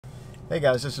Hey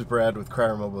guys, this is Brad with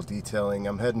Cryer Mobile Detailing.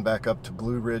 I'm heading back up to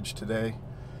Blue Ridge today.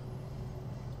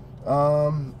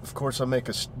 Of course,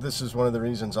 this is one of the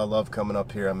reasons I love coming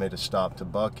up here. I made a stop to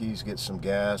Buc-ee's, get some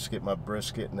gas, get my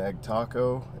brisket and egg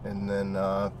taco, and then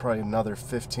probably another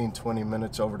 15-20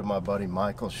 minutes over to my buddy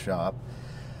Michael's shop.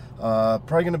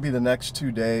 Probably going to be the next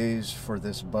 2 days for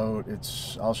this boat.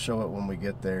 I'll show it when we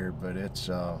get there, but it's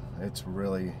a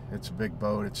big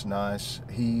boat. It's nice.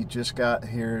 He just got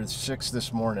here at 6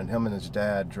 this morning. Him and his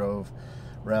dad drove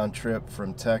round trip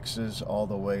from Texas all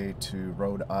the way to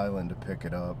Rhode Island to pick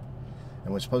it up,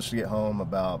 and was supposed to get home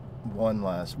about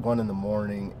 1 in the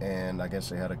morning, and I guess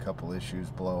they had a couple issues,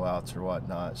 blowouts or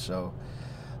whatnot, so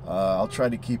I'll try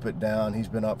to keep it down. He's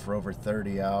been up for over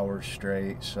 30 hours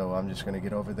straight, so I'm just going to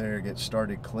get over there, get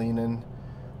started cleaning,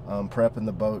 prepping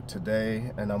the boat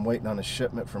today, and I'm waiting on a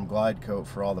shipment from Glidecoat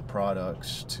for all the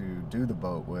products to do the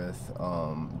boat with.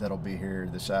 That'll be here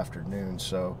this afternoon,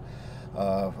 so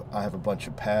I have a bunch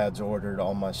of pads ordered,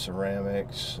 all my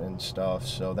ceramics and stuff,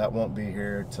 so that won't be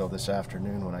here till this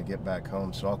afternoon when I get back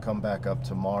home. So I'll come back up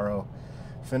tomorrow,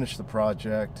 finish the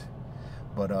project.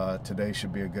 But today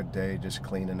should be a good day, just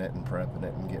cleaning it and prepping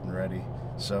it and getting ready.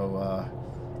 So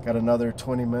got another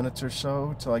 20 minutes or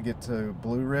so till I get to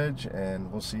Blue Ridge, and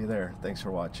we'll see you there. Thanks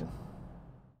for watching.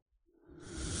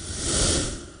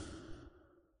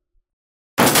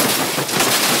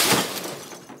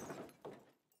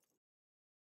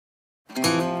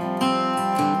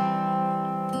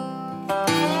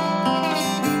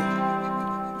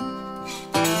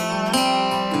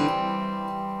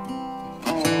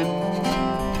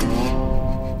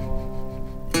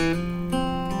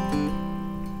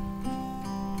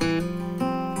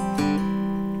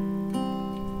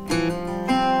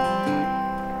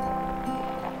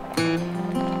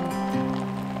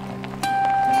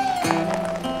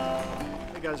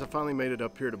 I finally made it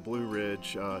up here to Blue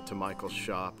Ridge to Michael's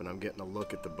shop, and I'm getting a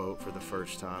look at the boat for the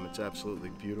first time. It's absolutely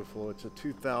beautiful. It's a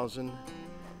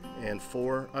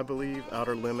 2004, I believe,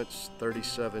 Outerlimits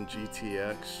 37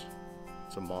 GTX.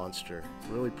 It's a monster,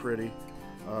 really pretty.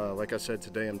 Like I said,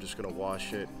 today I'm just going to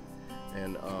wash it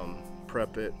and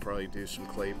prep it, probably do some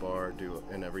clay bar,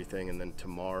 and everything, and then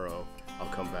tomorrow I'll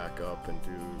come back up and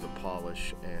do the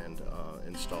polish and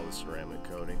install the ceramic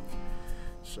coating.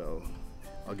 So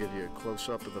I'll give you a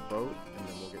close-up of the boat, and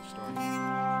then we'll get started.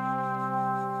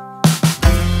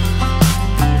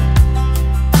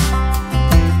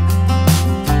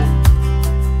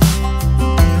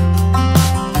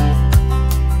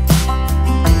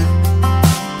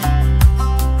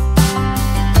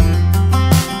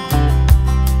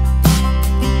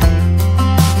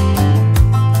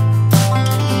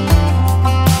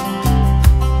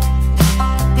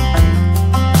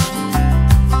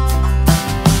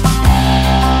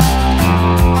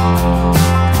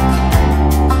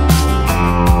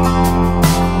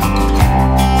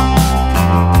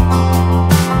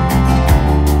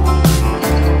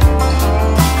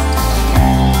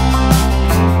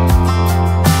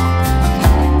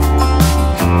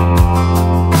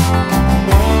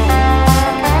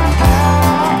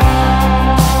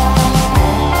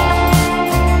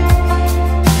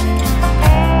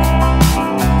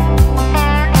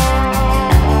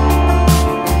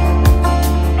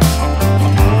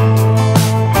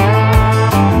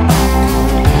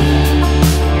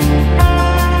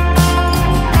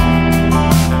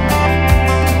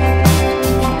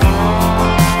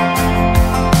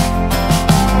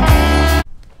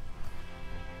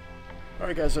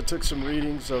 Alright guys, I took some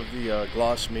readings of the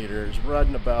gloss meters. We're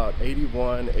riding about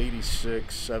 81,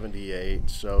 86, 78,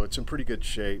 so it's in pretty good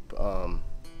shape.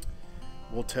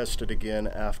 We'll test it again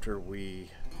after we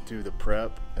do the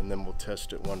prep, and then we'll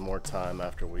test it one more time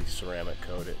after we ceramic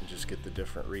coat it and just get the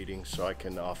different readings, so I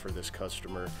can offer this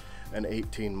customer an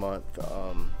 18-month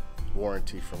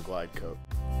warranty from Glidecoat.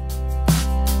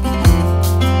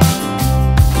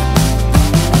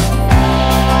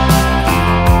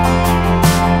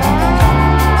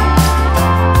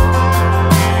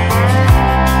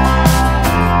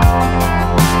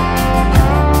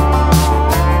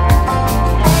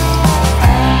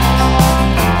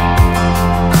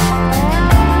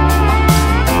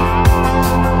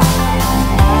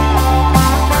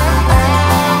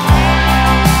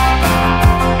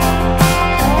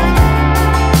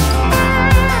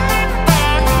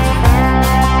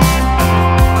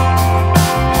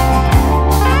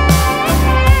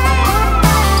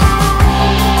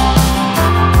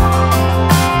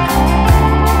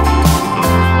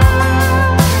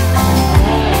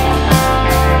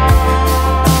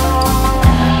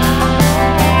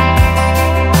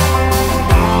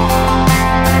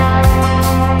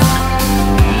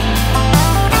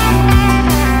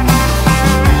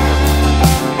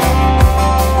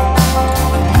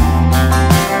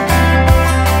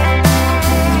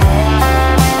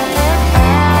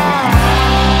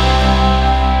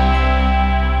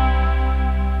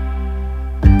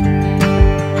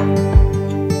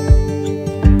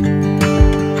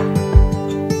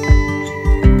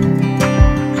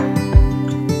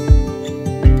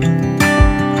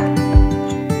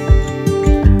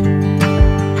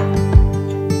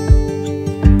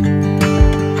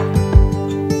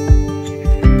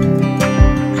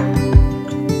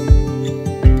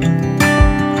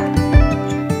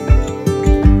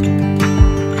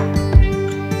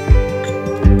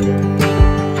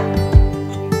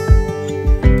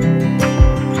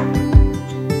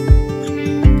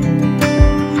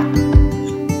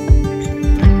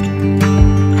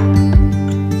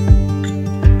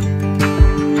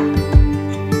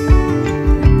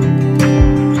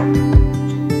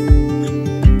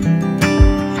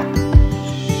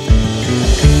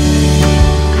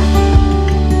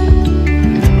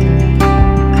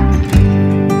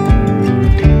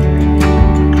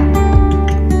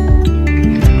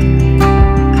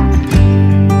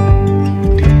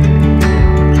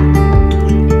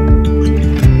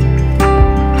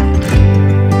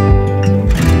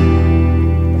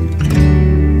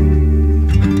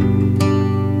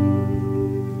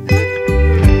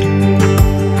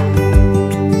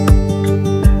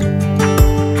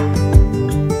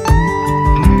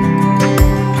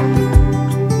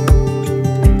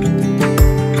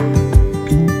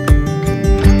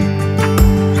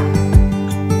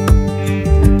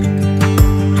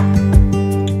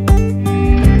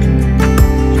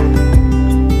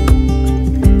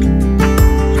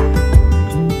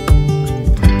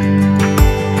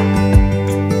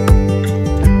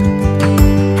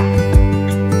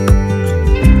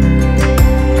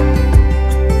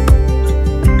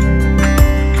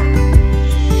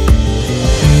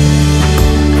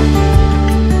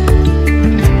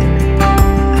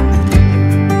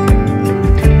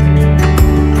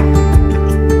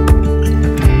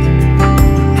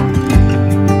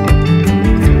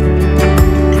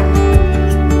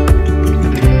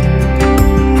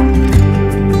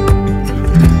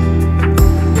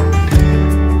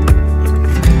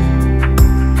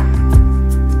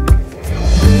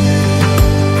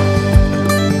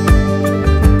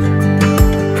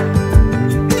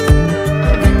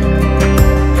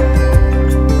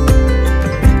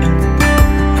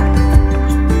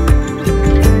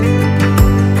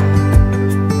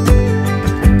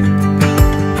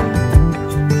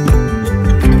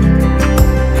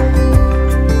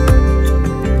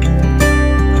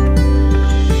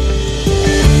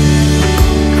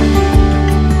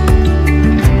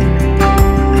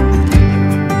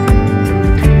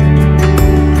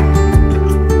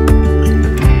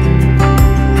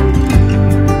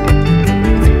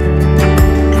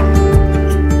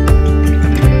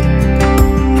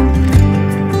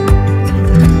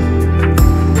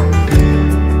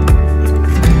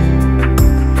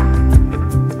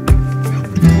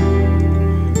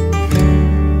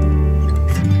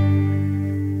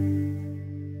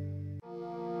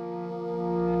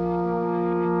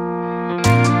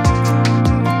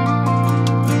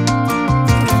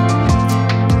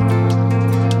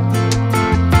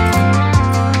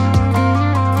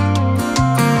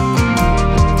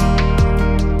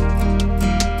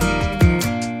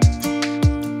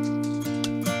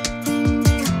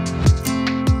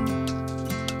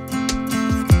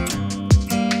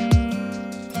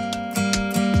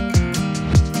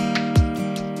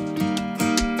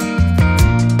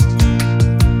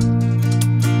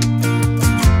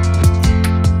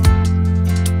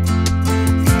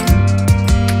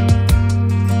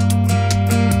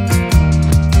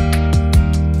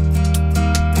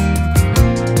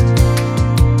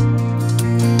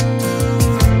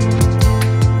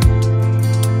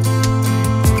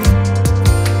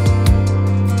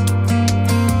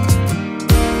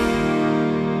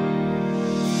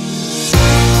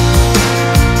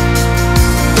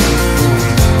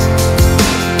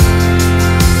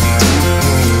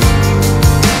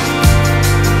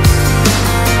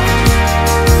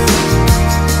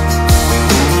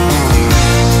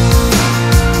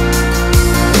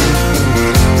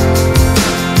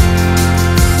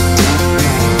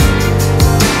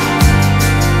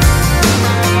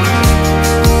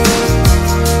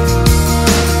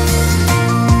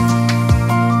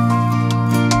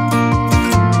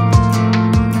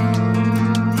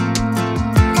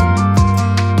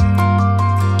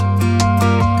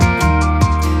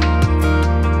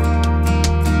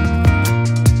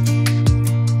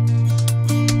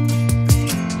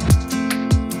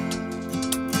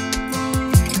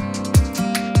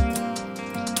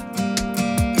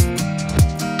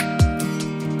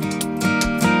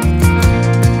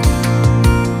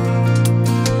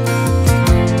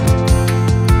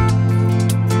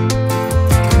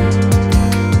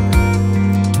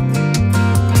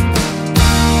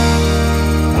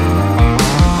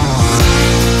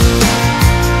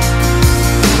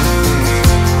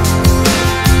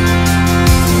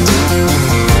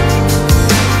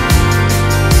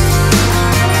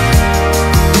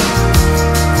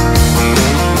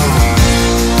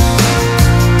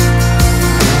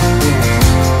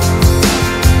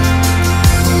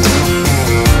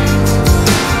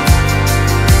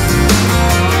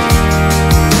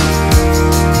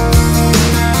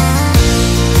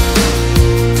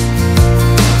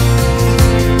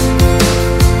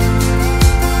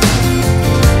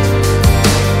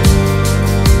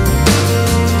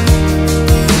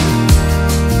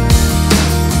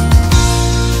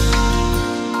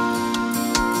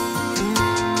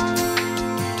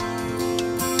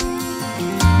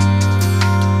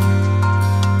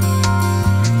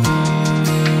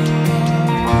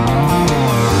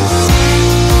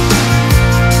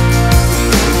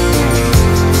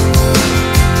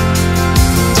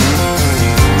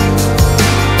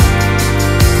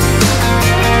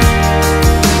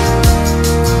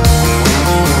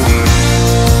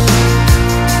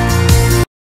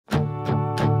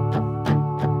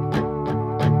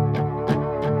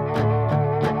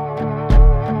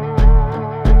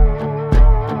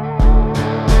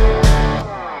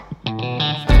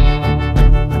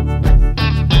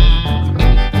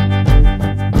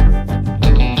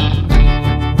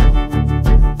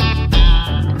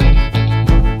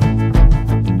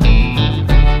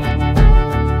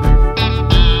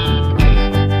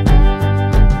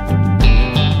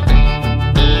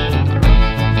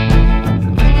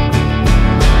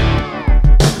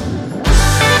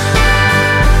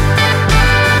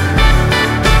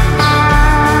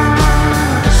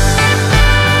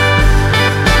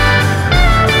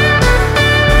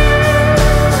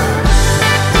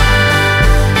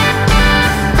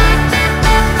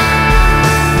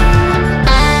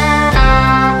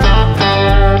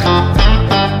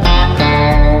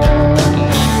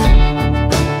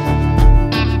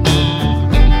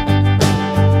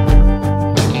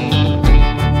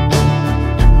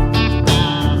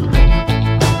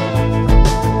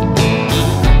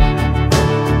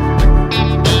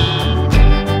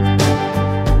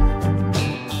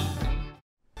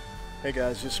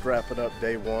 guys, just wrapping up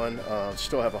day one.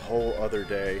 Still have a whole other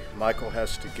day. Michael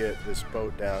has to get this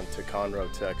boat down to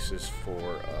Conroe, Texas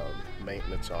for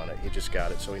maintenance on it. He just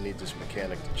got it, so he needs his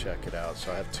mechanic to check it out.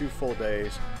 So I have 2 full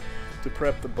days to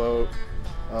prep the boat.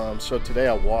 So today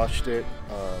I washed it,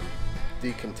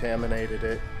 decontaminated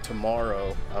it.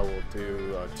 Tomorrow I will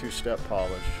do a 2-step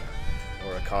polish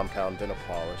or a compound then a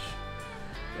polish.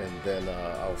 And then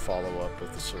I'll follow up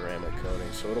with the ceramic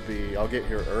coating. So I'll get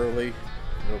here early.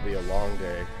 It'll be a long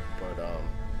day, but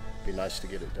be nice to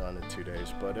get it done in 2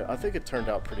 days. But I think it turned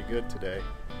out pretty good today.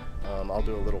 I'll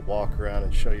do a little walk around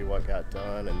and show you what got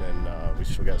done, and then we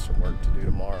still got some work to do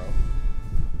tomorrow.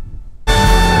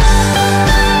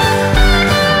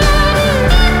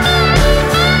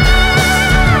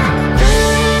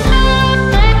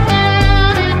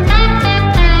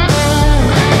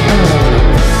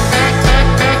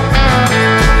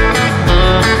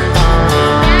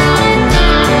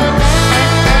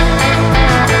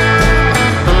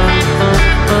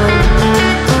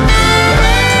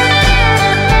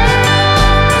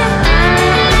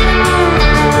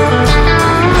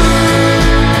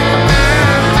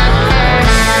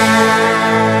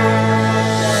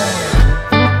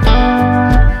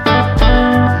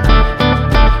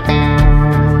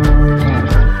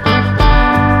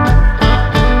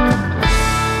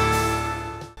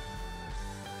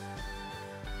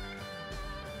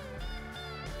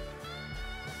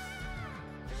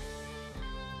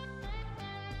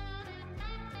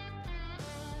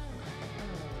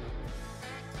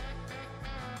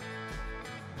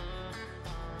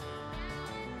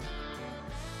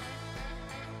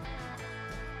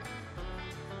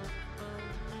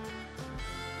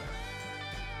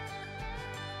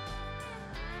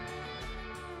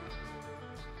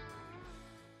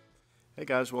 Hey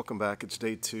guys, welcome back. It's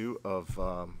day 2 of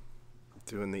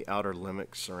doing the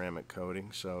Outerlimits ceramic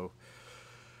coating. So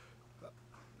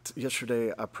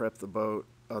yesterday I prepped the boat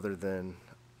other than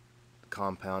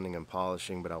compounding and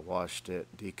polishing, but I washed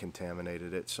it,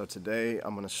 decontaminated it. So today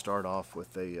I'm going to start off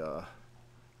with I'm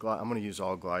going to use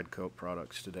all Glidecoat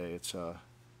products today. It's a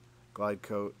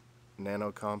Glidecoat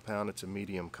nano compound. It's a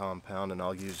medium compound, and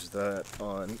I'll use that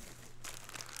on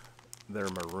their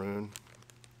maroon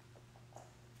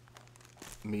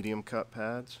medium cut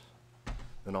pads.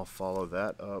 Then I'll follow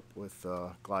that up with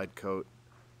Glidecoat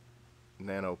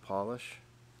nano polish,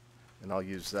 and I'll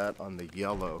use that on the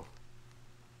yellow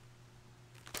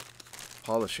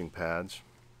polishing pads.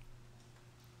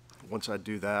 Once I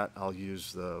do that, I'll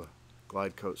use the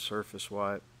Glidecoat surface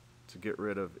wipe to get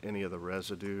rid of any of the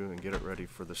residue and get it ready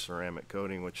for the ceramic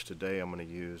coating, which today I'm going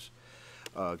to use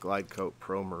Glidecoat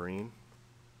Pro Marine.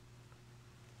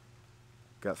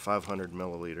 Got 500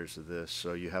 milliliters of this,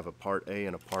 so you have a part A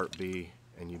and a part B,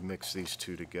 and you mix these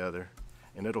two together,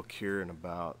 and it'll cure in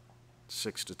about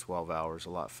 6 to 12 hours, a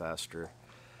lot faster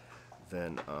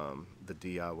than the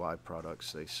DIY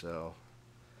products they sell.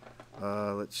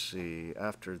 Let's see,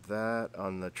 after that,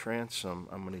 on the transom,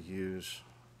 I'm going to use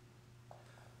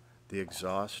the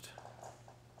exhaust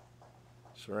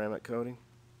ceramic coating.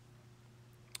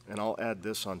 And I'll add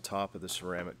this on top of the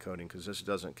ceramic coating because this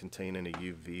doesn't contain any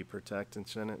UV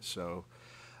protectants in it. So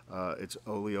it's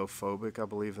oleophobic, I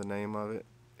believe the name of it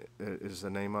is the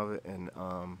name of it, and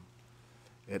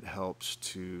it helps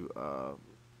to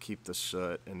keep the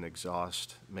soot and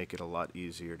exhaust, make it a lot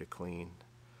easier to clean.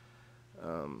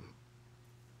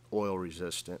 Oil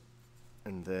resistant.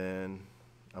 And then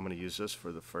I'm going to use this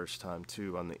for the first time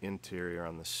too on the interior,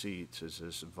 on the seats, is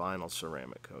this vinyl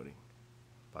ceramic coating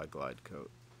by Glidecoat.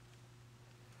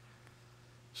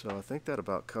 So I think that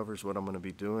about covers what I'm going to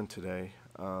be doing today.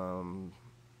 I'm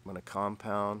going to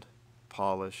compound,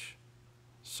 polish,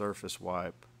 surface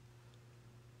wipe,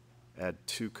 add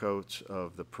 2 coats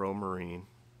of the Pro Marine,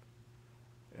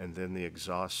 and then the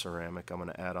exhaust ceramic I'm going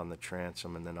to add on the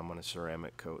transom, and then I'm going to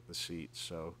ceramic coat the seats.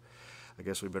 So I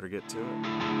guess we better get to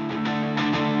it.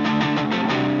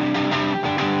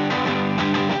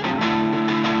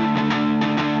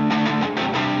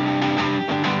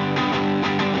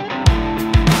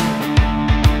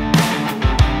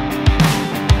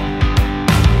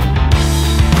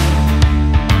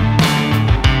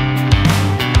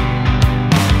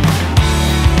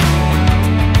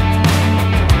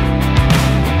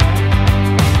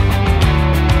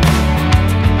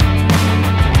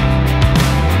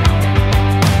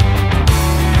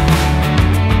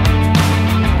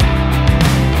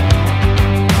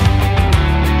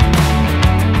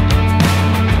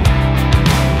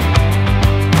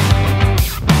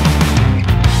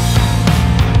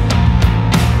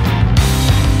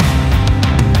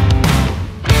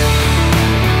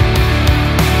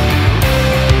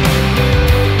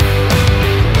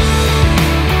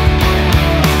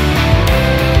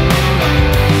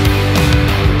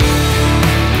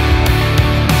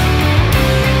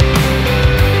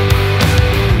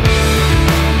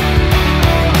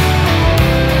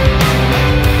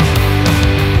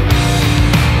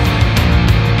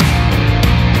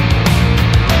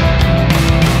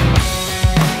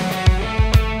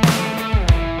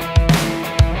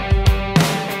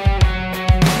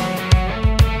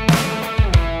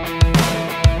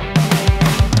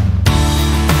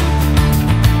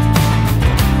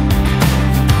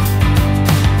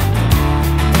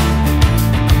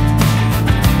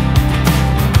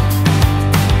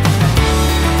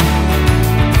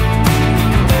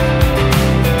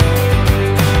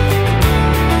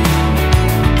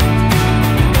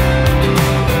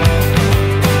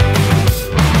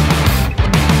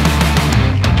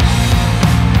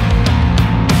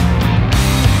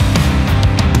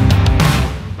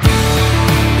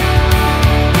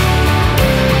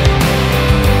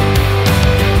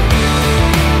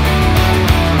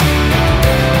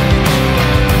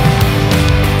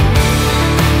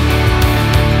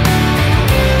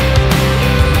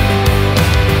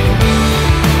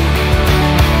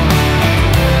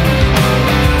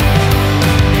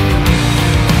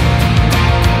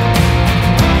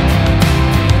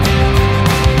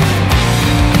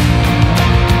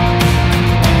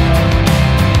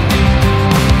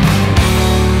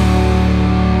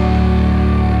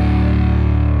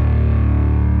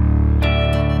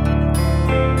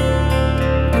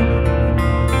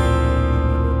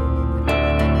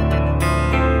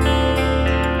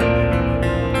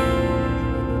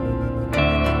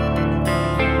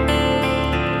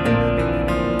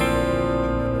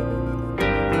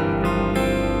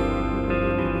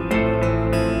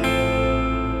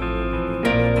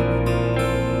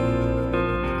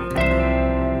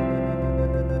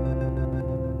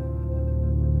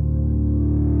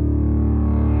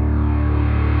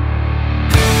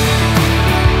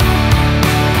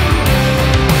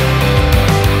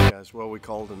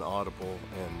 called an audible,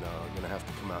 and I'm gonna have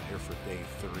to come out here for day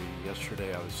 3.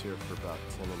 Yesterday I was here for about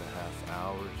 10.5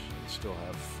 hours and still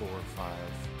have 4 or 5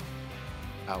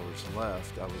 hours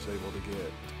left. I was able to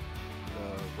get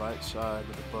the right side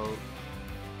of the boat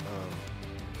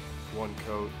one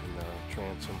coat and the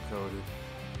transom coated,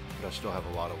 but I still have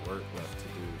a lot of work left to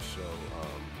do, so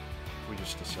we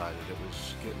just decided it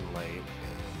was getting late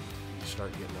and you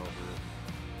start getting over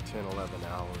 10-11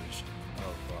 hours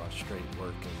of straight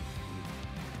work and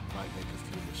you might make a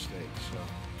few mistakes. So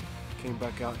came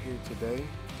back out here today,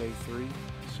 day 3,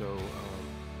 so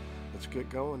let's get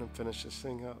going and finish this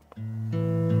thing up.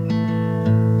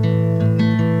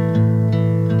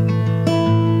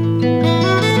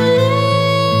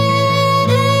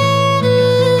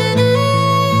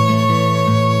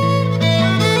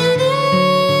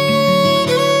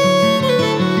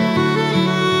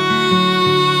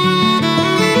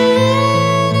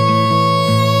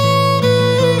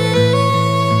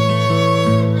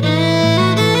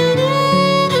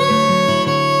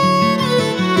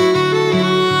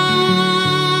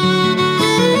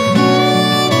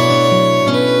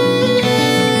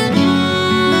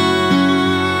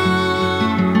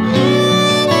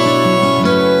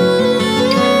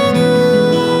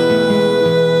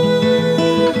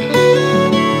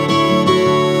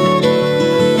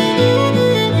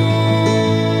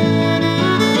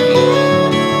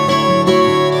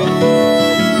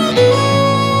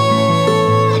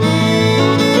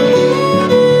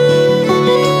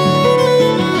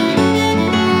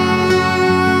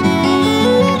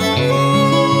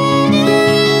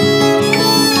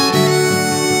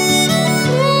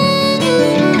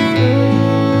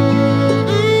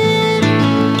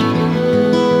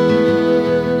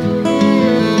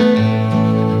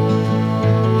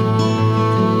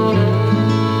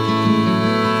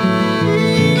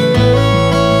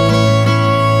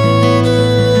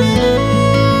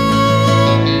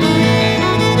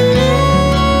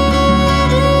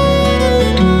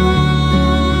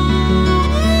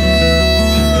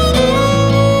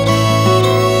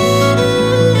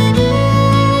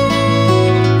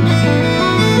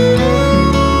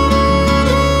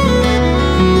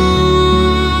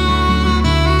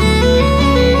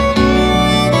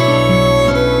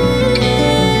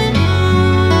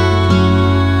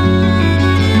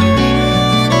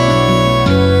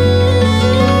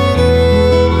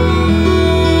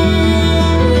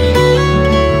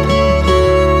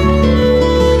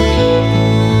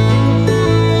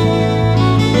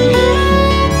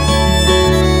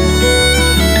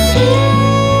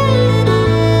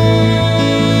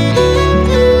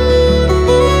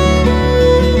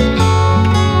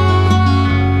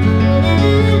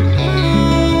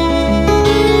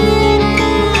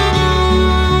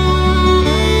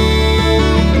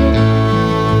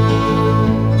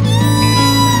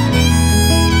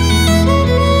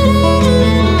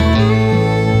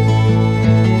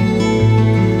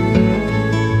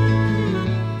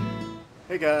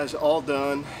 Hey guys, all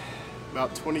done.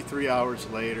 About 23 hours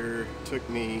later. Took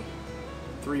me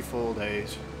 3 full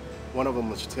days. One of them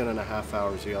was 10.5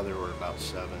 hours, the other were about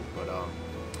 7. But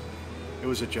it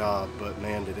was a job, but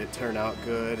man, did it turn out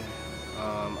good.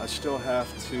 I still have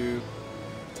to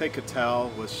take a towel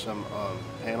with some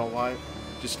panel wipe,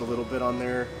 just a little bit on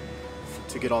there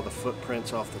to get all the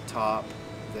footprints off the top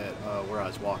that where I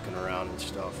was walking around and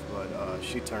stuff. But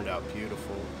she turned out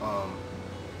beautiful.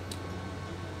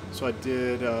 So I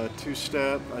did a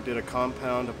 2-step, I did a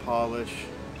compound, a polish,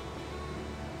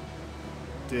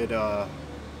 did the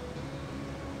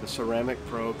Ceramic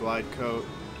Pro Glidecoat.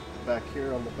 Back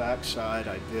here on the back side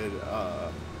I did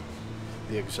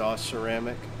the exhaust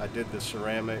ceramic. I did the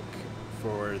ceramic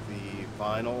for the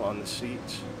vinyl on the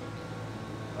seats.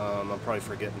 I'm probably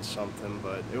forgetting something,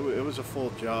 but it was a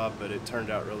full job, but it turned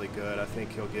out really good. I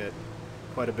think you'll get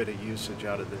quite a bit of usage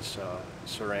out of this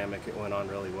ceramic. It went on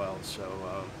really well. So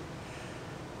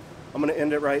I'm going to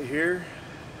end it right here.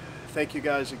 Thank you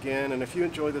guys again, and if you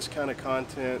enjoy this kind of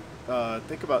content,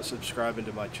 think about subscribing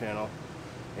to my channel,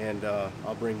 and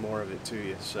I'll bring more of it to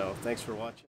you. So thanks for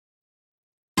watching.